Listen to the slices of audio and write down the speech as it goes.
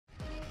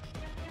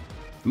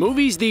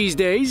Movies these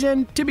days,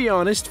 and to be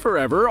honest,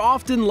 forever,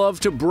 often love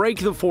to break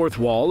the fourth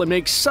wall and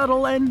make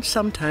subtle and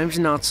sometimes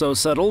not so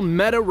subtle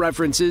meta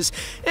references,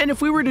 and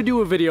if we were to do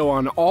a video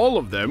on all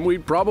of them,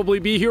 we'd probably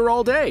be here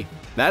all day.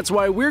 That's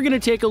why we're going to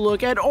take a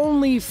look at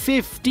only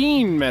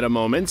 15 meta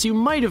moments you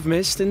might have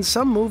missed in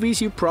some movies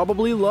you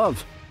probably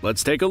love.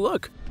 Let's take a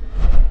look.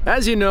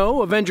 As you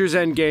know, Avengers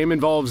Endgame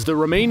involves the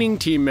remaining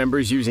team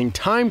members using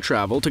time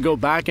travel to go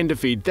back and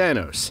defeat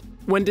Thanos.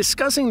 When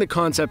discussing the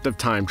concept of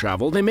time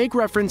travel, they make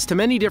reference to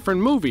many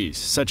different movies,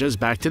 such as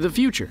Back to the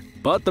Future.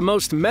 But the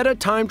most meta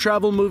time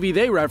travel movie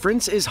they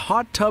reference is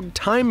Hot Tub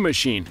Time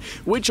Machine,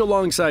 which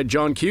alongside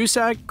John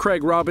Cusack,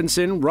 Craig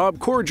Robinson, Rob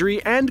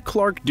Corddry, and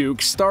Clark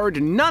Duke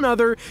starred none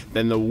other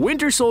than the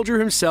Winter Soldier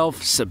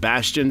himself,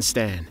 Sebastian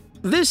Stan.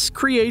 This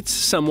creates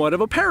somewhat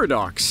of a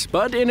paradox,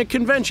 but in a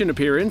convention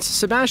appearance,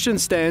 Sebastian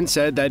Stan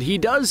said that he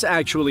does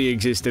actually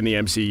exist in the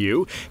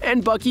MCU,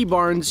 and Bucky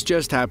Barnes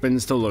just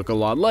happens to look a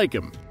lot like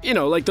him. You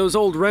know, like those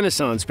old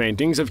Renaissance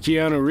paintings of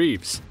Keanu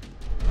Reeves.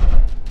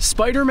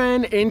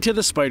 Spider-Man Into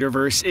the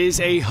Spider-Verse is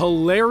a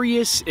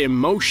hilarious,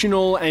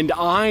 emotional, and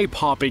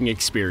eye-popping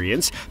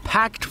experience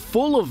packed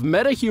full of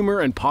meta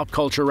humor and pop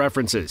culture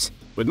references.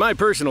 With my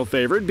personal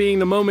favorite being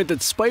the moment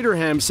that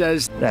Spider-Ham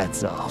says,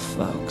 "That's all,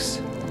 folks."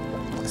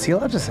 Is he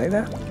allowed to say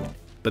that?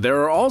 But there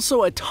are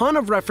also a ton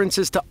of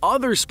references to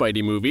other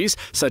Spidey movies,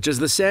 such as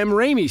the Sam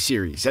Raimi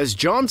series, as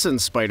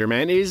Johnson's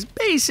Spider-Man is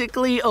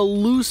basically a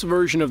loose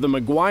version of the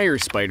Maguire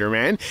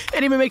Spider-Man,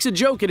 and even makes a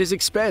joke at his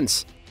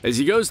expense. As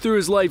he goes through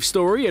his life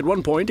story, at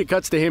one point it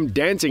cuts to him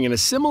dancing in a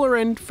similar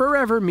and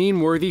forever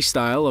meme-worthy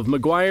style of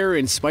Maguire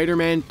in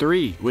Spider-Man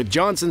 3, with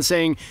Johnson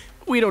saying,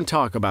 "We don't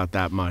talk about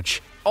that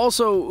much."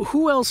 Also,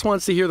 who else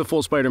wants to hear the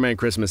full Spider-Man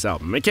Christmas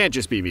album? It can't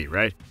just be me,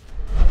 right?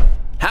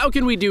 How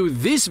can we do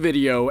this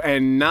video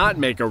and not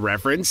make a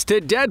reference to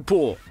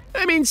Deadpool?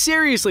 I mean,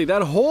 seriously,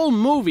 that whole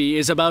movie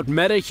is about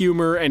meta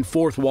humor and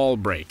fourth wall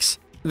breaks.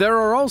 There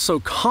are also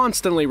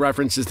constantly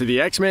references to the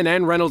X-Men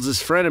and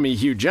Reynolds' frenemy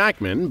Hugh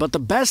Jackman, but the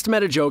best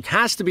meta joke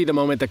has to be the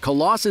moment that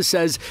Colossus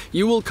says,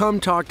 "You will come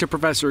talk to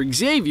Professor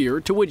Xavier,"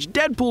 to which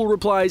Deadpool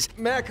replies,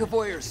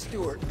 "McAvoy or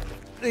Stewart?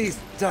 These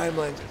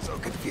timelines are so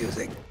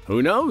confusing."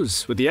 Who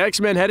knows? With the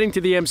X-Men heading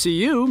to the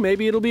MCU,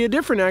 maybe it'll be a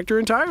different actor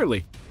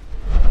entirely.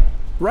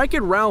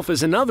 Wreck-It Ralph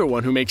is another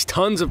one who makes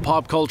tons of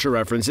pop culture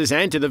references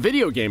and to the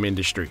video game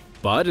industry.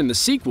 But in the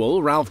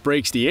sequel, Ralph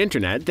Breaks the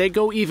Internet, they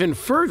go even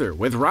further,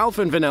 with Ralph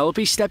and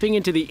Vanellope stepping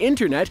into the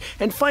internet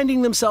and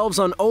finding themselves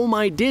on Oh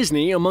My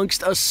Disney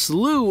amongst a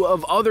slew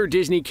of other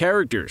Disney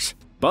characters.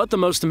 But the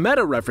most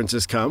meta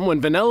references come when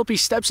Vanellope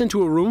steps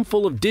into a room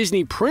full of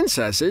Disney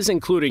princesses,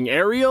 including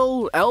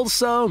Ariel,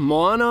 Elsa,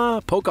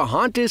 Moana,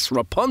 Pocahontas,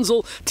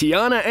 Rapunzel,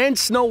 Tiana, and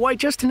Snow White,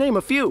 just to name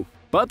a few.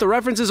 But the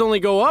references only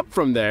go up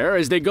from there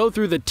as they go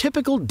through the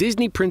typical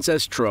Disney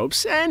princess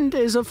tropes, and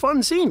is a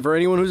fun scene for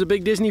anyone who's a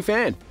big Disney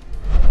fan.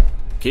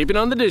 Keeping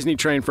on the Disney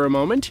train for a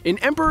moment, in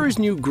Emperor's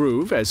New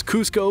Groove, as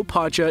Kuzco,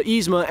 Pacha,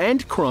 Yzma,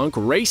 and Kronk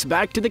race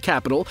back to the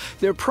capital,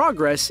 their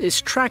progress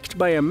is tracked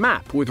by a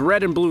map with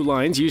red and blue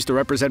lines used to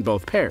represent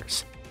both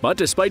pairs. But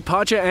despite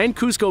Pacha and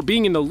Kuzco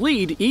being in the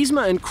lead,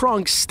 Yzma and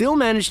Kronk still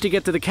manage to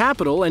get to the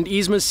capital and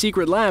Yzma's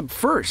secret lab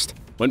first.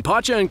 When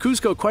Pacha and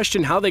Kuzco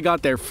question how they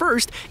got there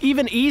first,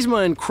 even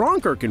Yzma and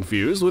Kronk are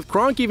confused, with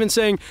Kronk even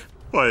saying,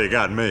 "Well, you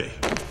got me.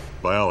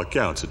 By all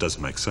accounts, it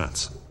doesn't make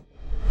sense."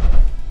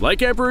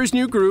 Like Emperor's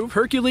New Groove,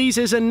 Hercules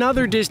is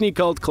another Disney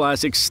cult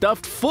classic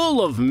stuffed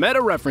full of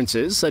meta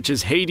references, such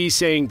as Hades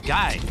saying,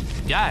 Guy,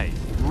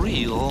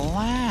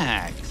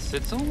 relax.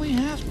 It's only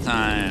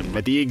halftime.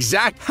 At the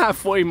exact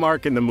halfway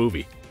mark in the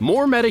movie.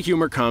 More meta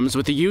humor comes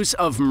with the use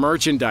of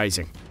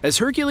merchandising. As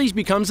Hercules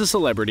becomes a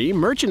celebrity,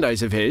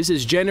 merchandise of his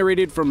is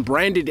generated from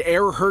branded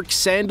Air Herc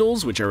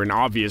sandals, which are an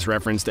obvious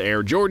reference to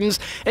Air Jordans,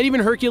 and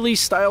even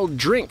Hercules-styled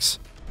drinks.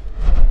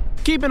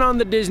 Keeping on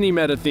the Disney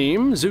meta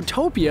theme,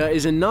 Zootopia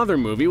is another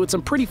movie with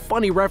some pretty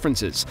funny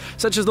references,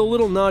 such as the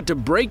little nod to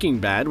Breaking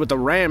Bad with the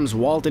Rams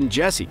Walt and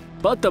Jesse.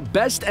 But the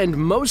best and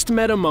most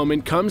meta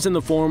moment comes in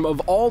the form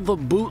of all the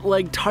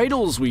bootleg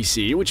titles we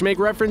see, which make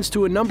reference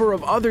to a number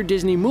of other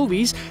Disney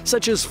movies,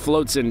 such as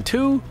Flotsam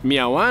 2,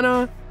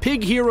 Meowana,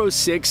 Pig Hero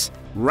 6,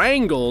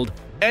 Wrangled,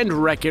 and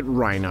Wreck-It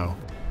Rhino.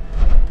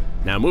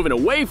 Now moving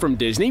away from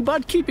Disney,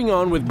 but keeping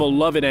on with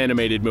beloved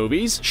animated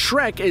movies,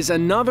 Shrek is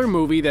another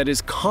movie that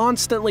is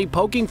constantly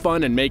poking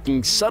fun and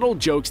making subtle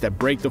jokes that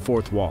break the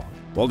fourth wall.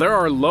 While there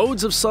are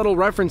loads of subtle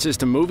references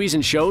to movies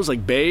and shows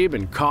like Babe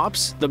and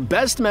Cops, the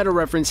best meta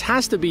reference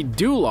has to be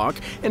Duloc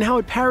and how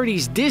it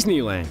parodies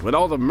Disneyland with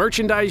all the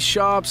merchandise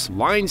shops,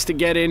 lines to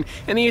get in,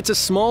 and the It's a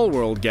Small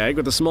World gag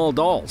with the small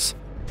dolls.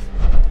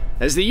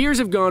 As the years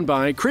have gone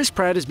by, Chris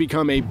Pratt has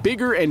become a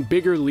bigger and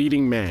bigger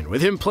leading man,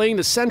 with him playing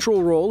the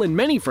central role in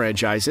many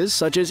franchises,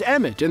 such as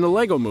Emmett in the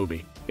Lego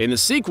Movie. In the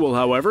sequel,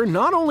 however,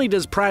 not only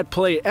does Pratt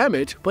play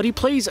Emmett, but he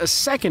plays a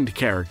second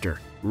character,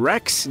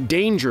 Rex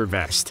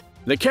Dangervest.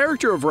 The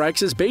character of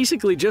Rex is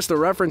basically just a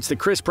reference to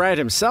Chris Pratt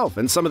himself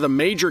and some of the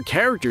major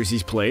characters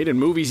he's played in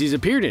movies he's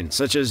appeared in,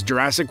 such as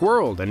Jurassic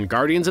World and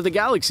Guardians of the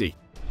Galaxy.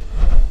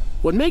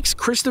 What makes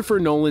Christopher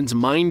Nolan's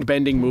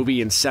mind-bending movie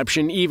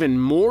Inception even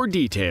more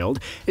detailed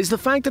is the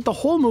fact that the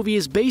whole movie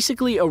is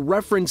basically a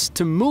reference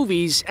to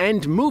movies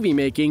and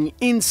movie-making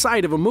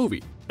inside of a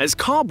movie. As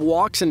Cobb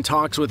walks and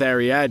talks with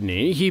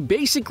Ariadne, he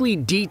basically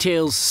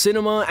details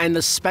cinema and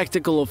the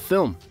spectacle of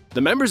film.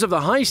 The members of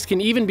the heist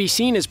can even be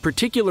seen as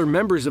particular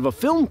members of a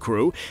film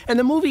crew, and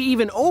the movie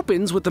even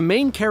opens with the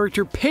main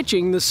character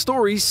pitching the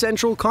story's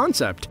central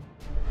concept.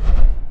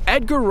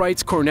 Edgar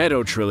Wright's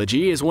Cornetto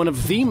trilogy is one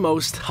of the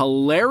most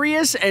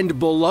hilarious and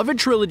beloved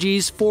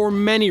trilogies for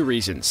many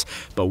reasons,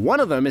 but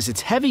one of them is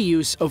its heavy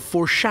use of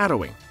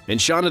foreshadowing. In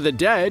Shaun of the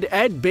Dead,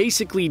 Ed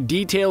basically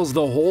details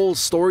the whole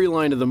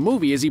storyline of the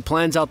movie as he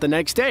plans out the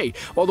next day,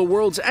 while the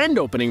World's End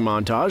opening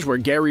montage, where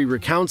Gary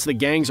recounts the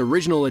gang's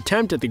original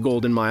attempt at the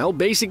Golden Mile,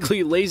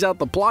 basically lays out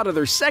the plot of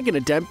their second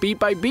attempt beat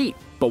by beat.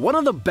 But one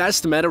of the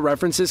best meta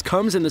references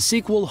comes in the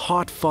sequel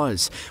Hot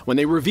Fuzz, when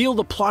they reveal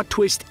the plot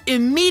twist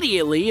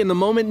immediately in the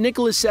moment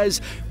Nicholas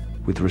says,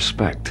 "With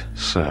respect,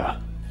 sir,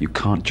 you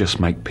can't just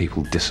make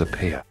people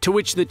disappear." To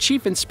which the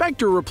chief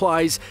inspector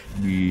replies,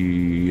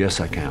 "Yes,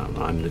 I can.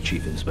 I'm the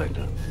chief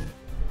inspector."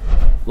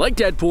 Like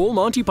Deadpool,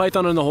 Monty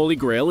Python and the Holy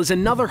Grail is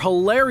another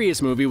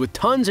hilarious movie with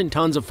tons and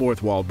tons of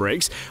fourth wall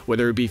breaks,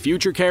 whether it be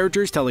future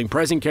characters telling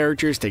present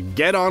characters to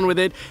get on with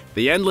it,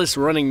 the endless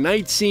running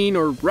night scene,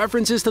 or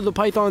references to the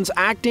Pythons'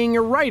 acting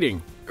or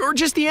writing, or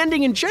just the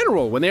ending in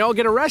general when they all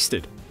get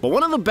arrested. But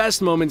one of the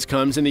best moments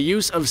comes in the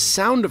use of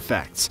sound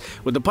effects,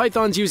 with the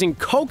Pythons using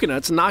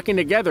coconuts knocking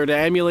together to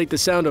emulate the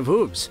sound of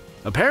hooves.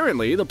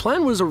 Apparently, the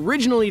plan was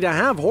originally to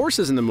have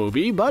horses in the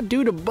movie, but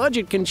due to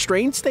budget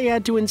constraints, they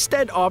had to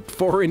instead opt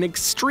for an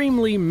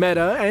extremely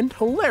meta and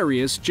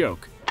hilarious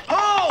joke.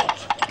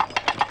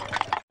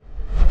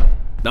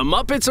 The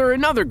Muppets are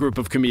another group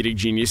of comedic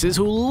geniuses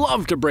who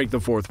love to break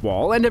the fourth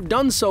wall and have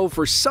done so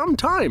for some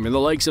time in the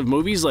likes of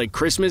movies like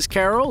Christmas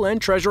Carol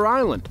and Treasure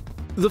Island.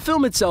 The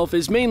film itself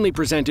is mainly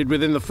presented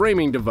within the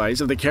framing device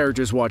of the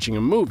characters watching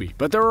a movie,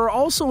 but there are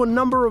also a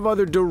number of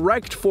other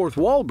direct fourth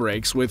wall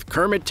breaks, with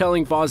Kermit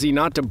telling Fozzie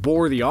not to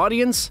bore the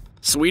audience,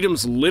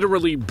 Sweetums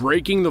literally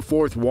breaking the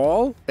fourth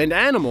wall, and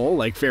Animal,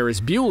 like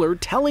Ferris Bueller,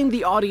 telling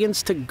the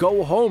audience to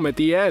go home at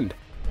the end.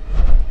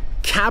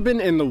 Cabin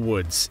in the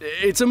Woods.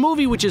 It's a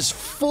movie which is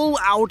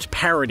full-out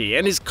parody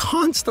and is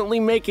constantly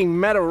making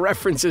meta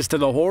references to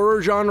the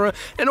horror genre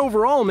and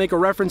overall make a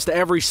reference to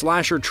every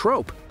slasher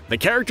trope. The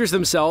characters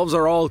themselves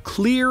are all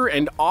clear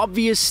and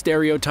obvious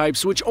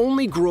stereotypes which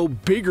only grow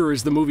bigger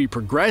as the movie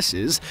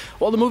progresses,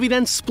 while the movie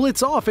then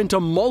splits off into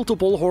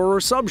multiple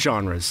horror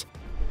subgenres.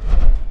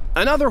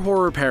 Another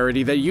horror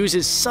parody that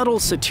uses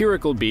subtle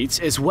satirical beats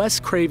is Wes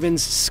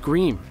Craven's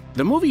Scream.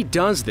 The movie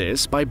does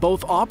this by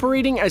both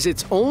operating as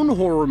its own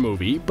horror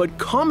movie, but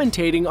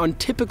commentating on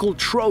typical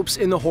tropes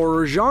in the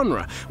horror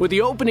genre, with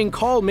the opening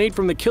call made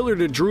from the killer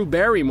to Drew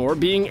Barrymore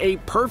being a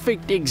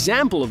perfect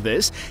example of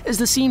this, as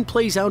the scene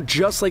plays out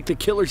just like the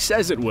killer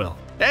says it will.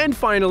 And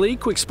finally,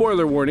 quick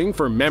spoiler warning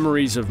for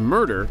Memories of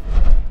Murder.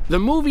 The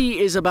movie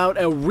is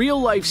about a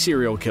real-life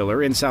serial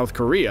killer in South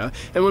Korea,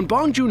 and when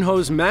Bong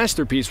Joon-ho's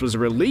masterpiece was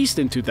released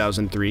in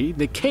 2003,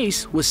 the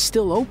case was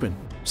still open.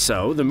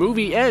 So, the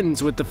movie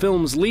ends with the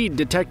film's lead,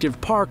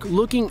 Detective Park,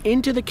 looking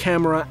into the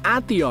camera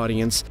at the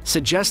audience,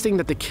 suggesting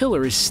that the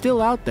killer is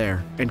still out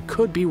there and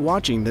could be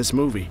watching this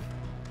movie.